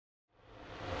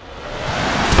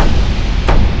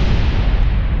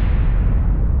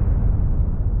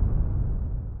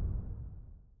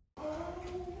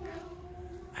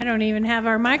don't even have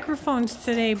our microphones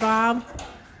today, Bob.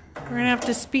 We're gonna have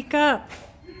to speak up.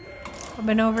 I've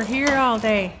been over here all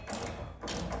day.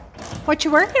 What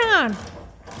you working on?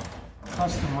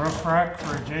 Custom roof rack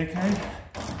for a JK.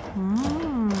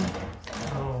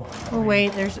 Oh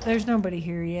wait, there's nobody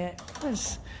here yet.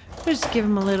 Let's give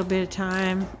him a little bit of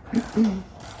time.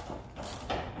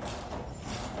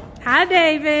 Hi,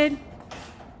 David.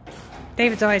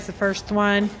 David's always the first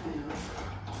one.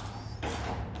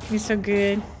 He's so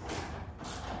good.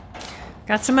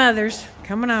 Got some others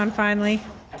coming on finally.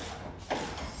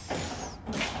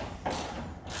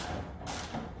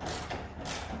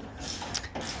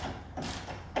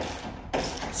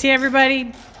 See,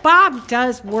 everybody, Bob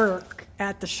does work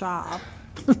at the shop.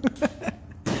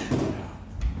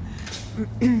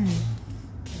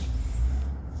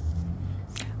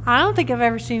 I don't think I've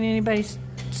ever seen anybody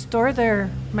store their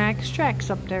Max Tracks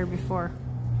up there before.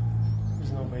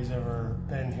 Because nobody's ever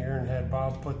been here and had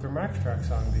Bob put their Max Tracks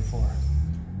on before.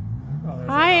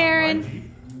 Hi,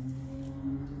 Aaron.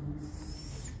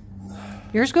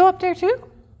 Yours go up there too?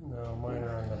 No, mine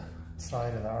are on the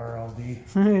side of the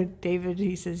RLD. David,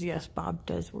 he says, yes, Bob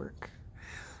does work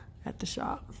at the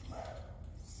shop.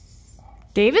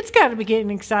 David's got to be getting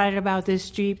excited about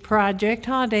this Jeep project,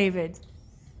 huh, David?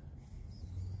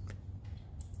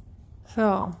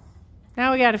 So,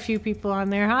 now we got a few people on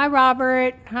there. Hi,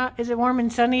 Robert. Is it warm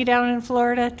and sunny down in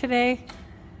Florida today?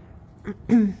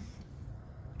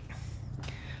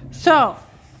 So,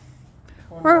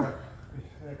 I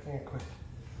can't quit.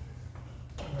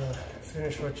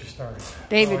 Finish what you started.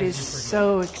 David is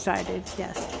so excited,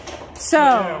 yes. So,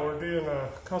 yeah, we're doing a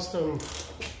custom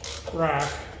rack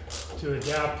to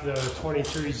adapt the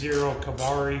 23-0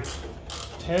 Kabari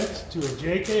tent to a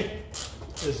JK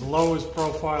as low as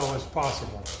profile as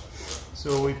possible.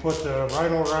 So we put the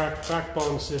Rhino rack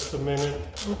backbone system in it.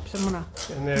 Oops, I'm gonna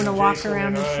then walk Jason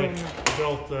around and and show I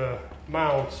built the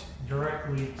mounts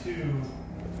directly to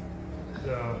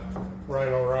the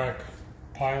Rhino rack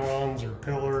pylons or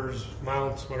pillars,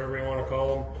 mounts, whatever you want to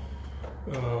call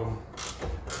them.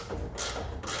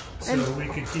 So we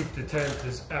could keep the tent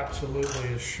as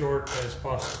absolutely as short as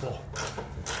possible.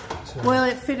 So, will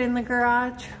it fit in the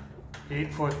garage?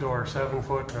 8-foot door,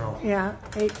 7-foot no. Yeah,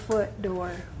 8-foot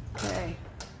door. Okay.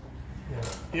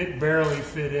 Yeah. It barely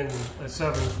fit in a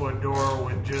 7-foot door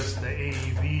with just the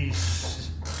AEV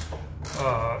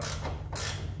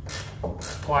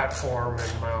platform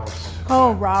and mounts.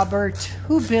 Oh, Robert,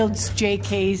 who builds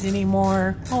JKs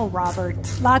anymore? Oh, Robert,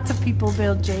 lots of people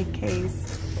build JKs.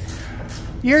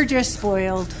 You're just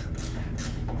spoiled.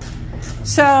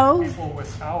 So, people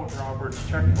without Robert's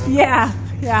checkbook. yeah.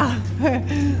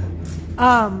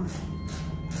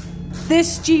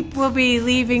 This Jeep will be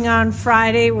leaving on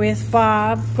Friday with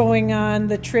Bob, going on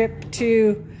the trip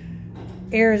to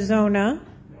Arizona,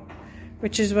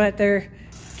 which is what they're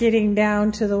getting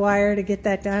down to the wire to get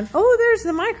that done. Oh, there's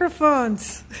the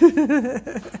microphones.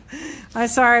 I'm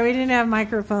sorry, we didn't have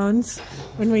microphones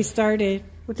when we started.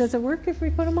 Well, does it work if we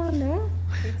put them on now?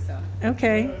 I think so.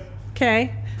 Okay.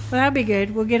 Well, that'd be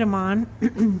good. We'll get them on.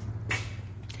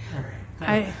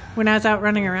 When I was out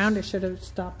running around, I should have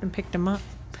stopped and picked them up.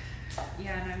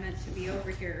 Yeah, and I meant to be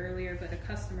over here earlier, but a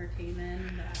customer came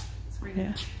in that's bringing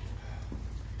a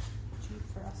Jeep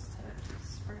for us to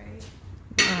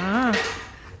spray.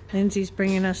 Lindsay's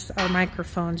bringing us our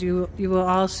microphones. You will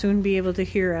all soon be able to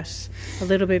hear us a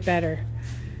little bit better.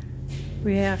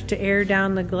 We have to air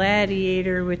down the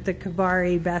Gladiator with the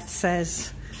Kabari, Beth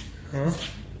says. Huh?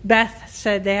 Beth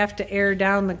said they have to air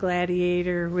down the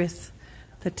Gladiator with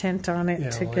the tent on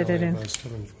it to get it in. A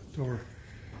 7-foot door.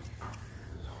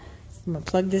 I'm going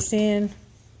to plug this in.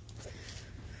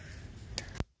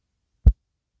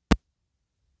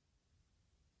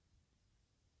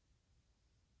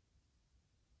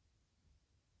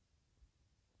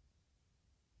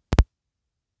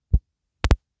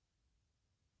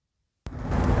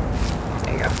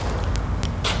 There you go.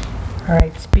 All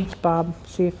right, speak, Bob.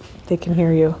 See if they can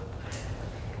hear you.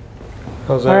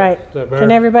 How's that? All right. Is that better?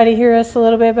 Can everybody hear us a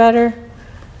little bit better?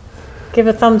 Give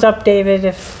a thumbs up, David,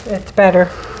 if it's better.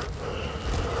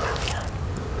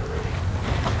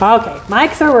 Okay,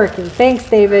 mics are working. Thanks,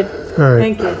 David. All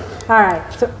right. Thank you. All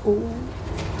right. So,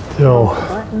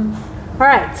 button. All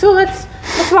right. So let's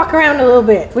walk around a little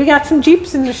bit. We got some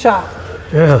Jeeps in the shop.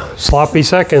 Yeah, Sloppy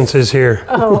Seconds is here.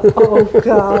 Oh,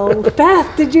 God.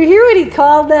 Beth, did you hear what he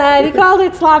called that? He called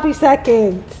it Sloppy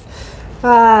Seconds.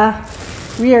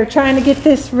 We are trying to get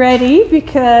this ready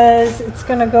because it's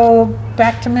going to go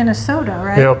back to Minnesota,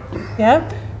 right? Yep.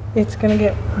 Yep. It's going to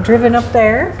get driven up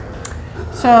there.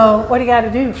 So what do you got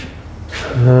to do?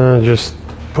 Just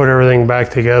put everything back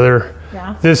together.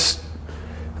 Yeah. This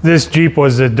This Jeep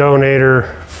was a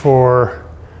donator for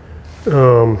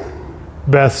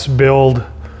Beth's build,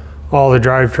 all the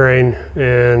drivetrain,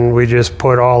 and we just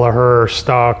put all of her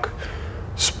stock,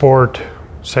 Sport,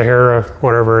 Sahara,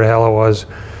 whatever the hell it was,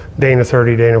 Dana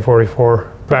 30, Dana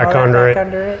 44, back under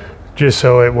it, just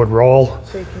so it would roll.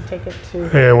 So you can take it to...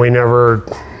 And we never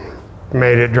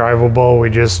made it drivable. We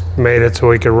just made it so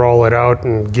we could roll it out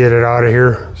and get it out of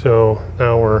here. So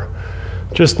now we're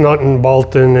just nutting,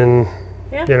 bolting, and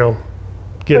you know,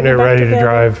 getting it ready to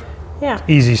drive. Yeah.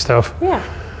 Easy stuff. Yeah,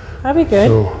 that'd be good.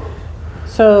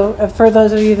 So for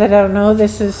those of you that don't know,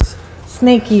 this is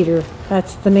Snake Eater.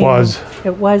 That's the name.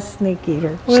 It was Snake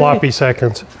Eater. Sloppy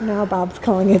Seconds. Now Bob's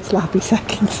calling it Sloppy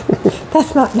Seconds.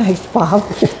 That's not nice, Bob.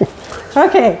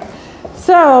 Okay,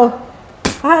 so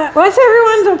what's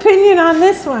everyone's opinion on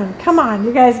this one? Come on,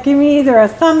 you guys give me either a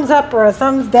thumbs up or a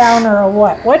thumbs down or a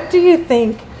what. What do you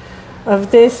think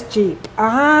of this Jeep?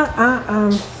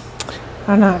 I'm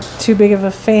not too big of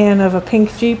a fan of a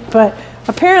pink Jeep, but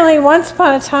apparently once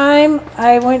upon a time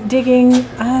I went digging.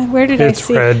 Where did I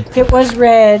see? Red. It was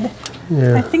red.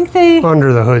 Yeah. I think they...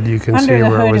 Under the hood you can see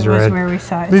where it was red. Where we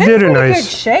saw it. They did a nice... good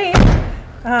shape.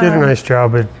 Did a nice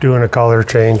job at doing a color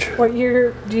change. What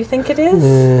year do you think it is?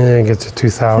 I think it's a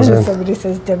 2000. Somebody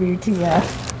says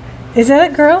WTF. Is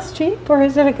that a girl's Jeep or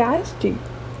is it a guy's Jeep?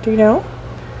 Do you know?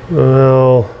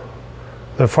 Well,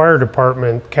 the fire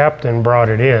department captain brought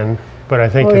it in, but I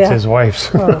think it's his wife's.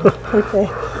 Oh, okay.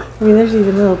 I mean, there's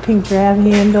even a little pink grab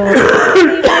handle.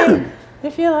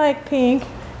 If you like pink.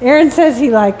 Aaron says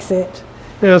he likes it.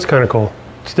 Yeah, it's kind of cool.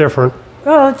 It's different.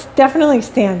 Well, it definitely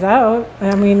stands out.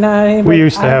 I mean, we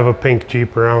used to have a pink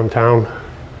Jeep around town.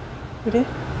 We did?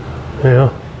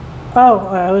 Yeah.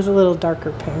 Oh, it was a little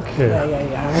darker pink. Yeah,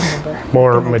 I remember.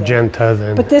 More magenta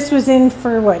than... But this was in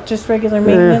for what? Just regular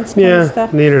maintenance kind of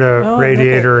stuff? Needed a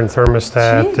radiator and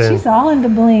thermostat. She's all into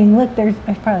bling. Look,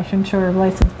 I probably shouldn't show her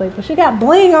license plate, but she got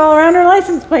bling all around her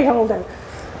license plate holder.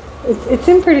 It's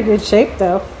in pretty good shape,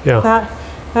 though. Yeah.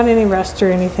 Not any rust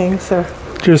or anything, so...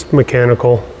 Just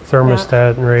mechanical.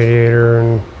 Thermostat and radiator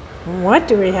and... What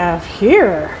do we have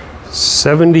here?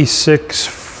 76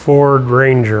 Ford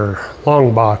Ranger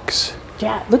long box.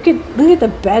 Yeah, look at the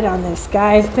bed on this,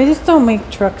 guys. They just don't make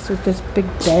trucks with this big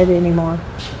bed anymore.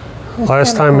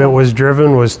 Last time it was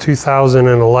driven was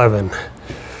 2011.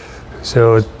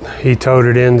 So he towed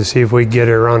it in to see if we could get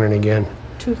it running again.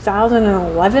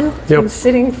 2011? It's Yep. been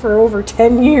sitting for over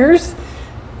 10 years?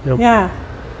 Yep. Yeah.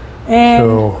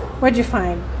 And what'd you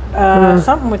find?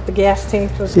 Something with the gas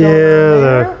tank was going on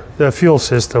there. The fuel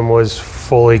system was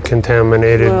fully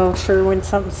contaminated. Well, sure, when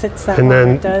something sits that and long,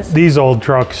 then it does. These old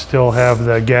trucks still have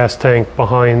the gas tank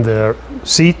behind the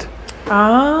seat.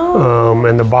 Oh.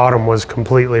 And the bottom was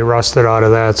completely rusted out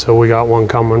of that, so we got one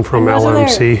coming from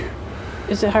LMC.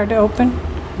 Is it hard to open?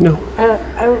 No.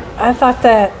 I thought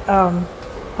that,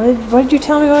 what did you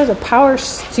tell me it was? A power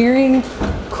steering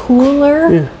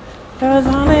cooler that was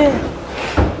on it?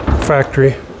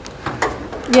 Factory.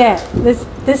 Yeah,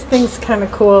 this thing's kind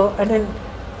of cool.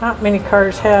 Not many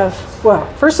cars have. Well,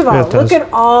 first of all, look at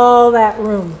all that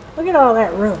room. Look at all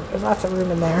that room. There's lots of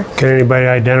room in there. Can anybody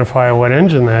identify what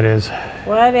engine that is?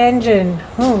 What engine?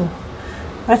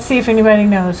 Let's see if anybody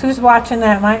knows. Who's watching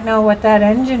that might know what that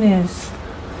engine is.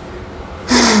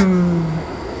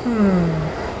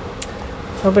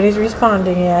 Nobody's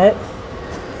responding yet.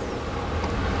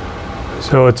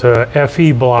 So it's a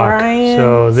FE block. Brian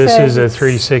so this is a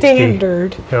 360.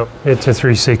 Standard. Yep, it's a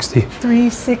 360.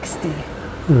 360.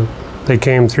 They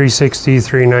came 360,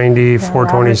 390,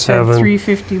 427.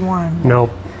 351. Nope,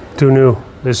 too new.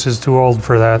 This is too old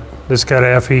for that. This got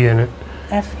a FE in it.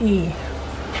 FE.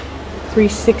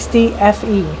 360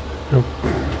 FE. Yep.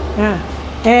 Yeah.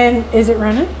 And is it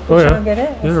running? Oh yeah. Get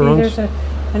it? Yeah, it runs. There's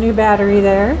a new battery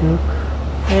there.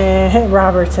 And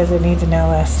Robert says it needs an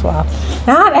LS swap.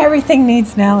 Not everything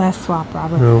needs an LS swap,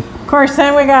 Robert. No. Of course,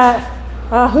 then we got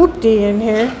a hoopty in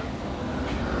here.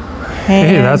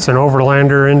 Hey, that's an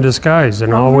Overlander in disguise,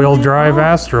 an all-wheel drive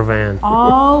Astrovan.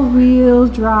 All-wheel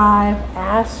drive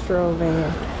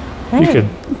Astrovan. Hey,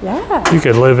 you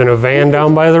could live in a van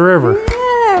down by the river.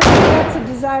 Yeah, that's a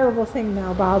desirable thing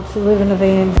now, Bob, to live in a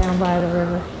van down by the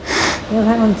river. Yeah,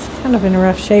 that one's kind of in a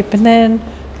rough shape. And then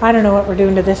I don't know what we're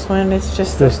doing to this one. It's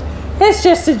just a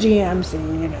GMC,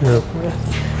 you know. Yep.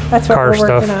 That's what we're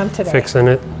working on today. Fixing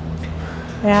it.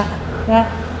 Yeah.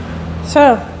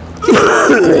 So,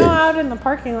 out in the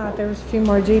parking lot, there was a few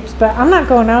more Jeeps, but I'm not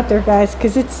going out there, guys,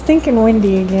 because it's stinking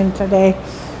windy again today,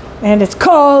 and it's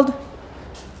cold.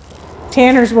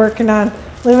 Tanner's working on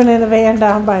living in a van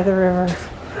down by the river.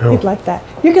 He'd like that.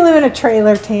 You can live in a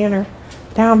trailer, Tanner,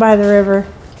 down by the river.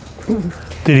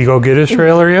 Did he go get his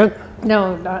trailer yet?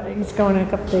 No, he's going in a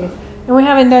couple days. And we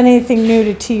haven't done anything new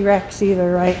to T-Rex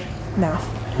either, right? No.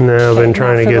 No, I've been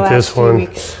trying to get this one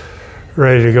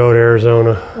ready to go to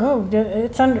Arizona. Oh,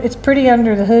 it's pretty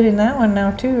under the hood in that one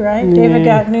now too, right? Yeah. David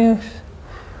got new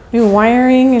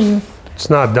wiring and... It's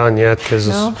not done yet because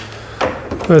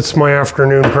that's my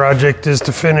afternoon project, is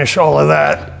to finish all of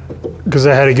that, because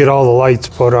I had to get all the lights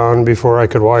put on before I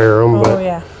could wire them. Oh,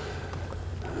 yeah.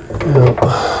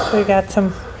 So we got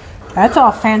some... That's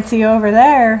all fancy over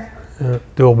there. Yeah,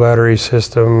 dual battery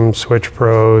system, switch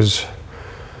pros,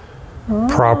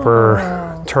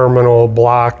 proper terminal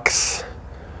blocks.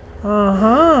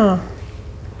 Uh-huh.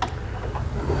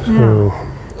 So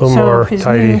a little more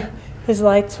tidy. His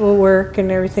lights will work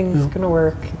and everything's going to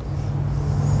work.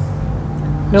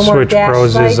 No switch more dash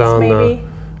pros lights, is on maybe?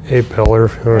 the A-pillar,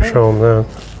 if you want to show them that.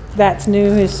 That's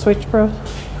new, his switch pros?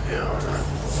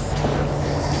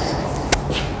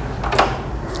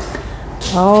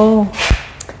 Oh,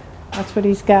 that's what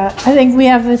he's got. I think we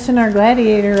have this in our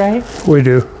Gladiator, right? We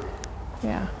do.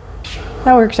 Yeah.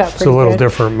 That works out pretty good. It's a little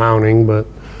different mounting, but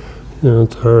you know,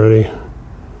 it's already...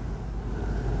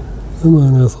 Come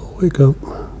on, Ethel, wake up.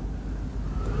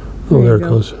 Oh, there it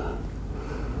goes.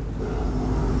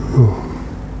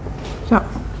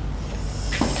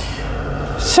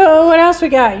 So what else we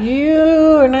got?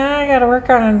 You and I got to work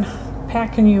on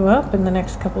packing you up in the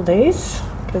next couple days,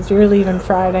 because you're leaving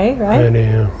Friday, right? Friday,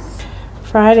 yeah.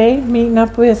 Friday, meeting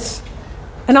up with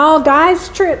an all-guys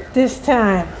trip this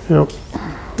time. Yep.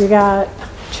 You got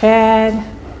Chad,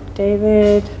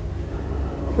 David,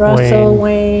 Russell,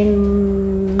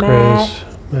 Wayne, Matt,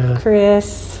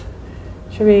 Chris.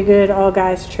 Should be a good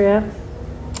all-guys trip.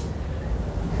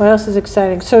 What else is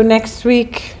exciting? So next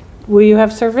week, will you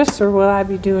have service, or will I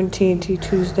be doing TNT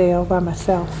Tuesday all by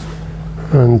myself?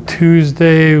 On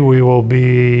Tuesday, we will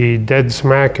be dead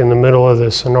smack in the middle of the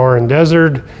Sonoran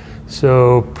Desert,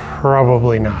 so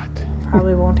probably not.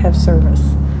 Probably won't have service.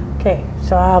 Okay,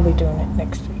 so I'll be doing it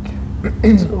next week.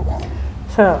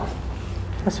 So,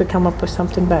 unless we come up with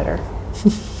something better.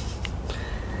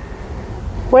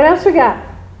 What else we got?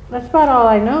 That's about all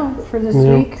I know for this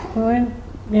week. We went,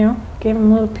 gave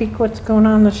him a little peek what's going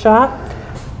on in the shop.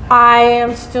 I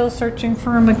am still searching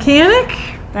for a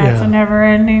mechanic. That's a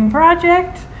never-ending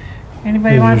project.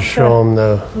 Anybody wants to show them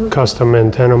the custom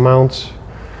antenna mounts?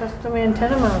 Custom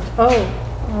antenna mounts. Oh,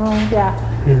 yeah.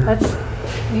 That's,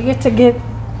 you get to get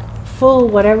full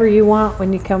whatever you want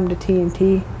when you come to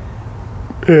TNT.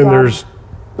 And there's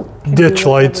ditch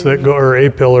lights that go, or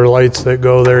A-pillar lights that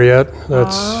go there yet.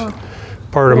 That's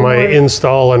part of my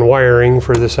install and wiring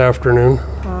for this afternoon.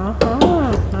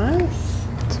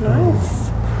 Nice. Nice.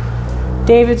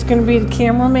 David's going to be the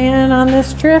cameraman on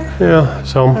this trip? Yeah,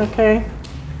 some. Okay.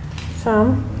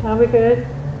 Some. That'll be good.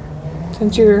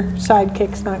 Since your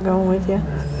sidekick's not going with you.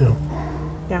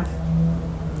 Yeah.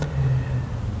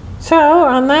 So,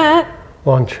 on that.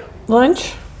 Lunch.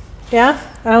 Yeah.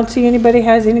 I don't see anybody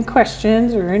has any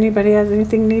questions or anybody has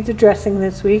anything needs addressing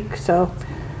this week. So,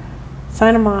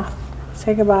 sign them off.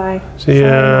 Say goodbye. See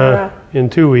ya in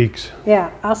 2 weeks.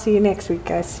 Yeah. I'll see you next week,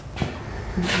 guys.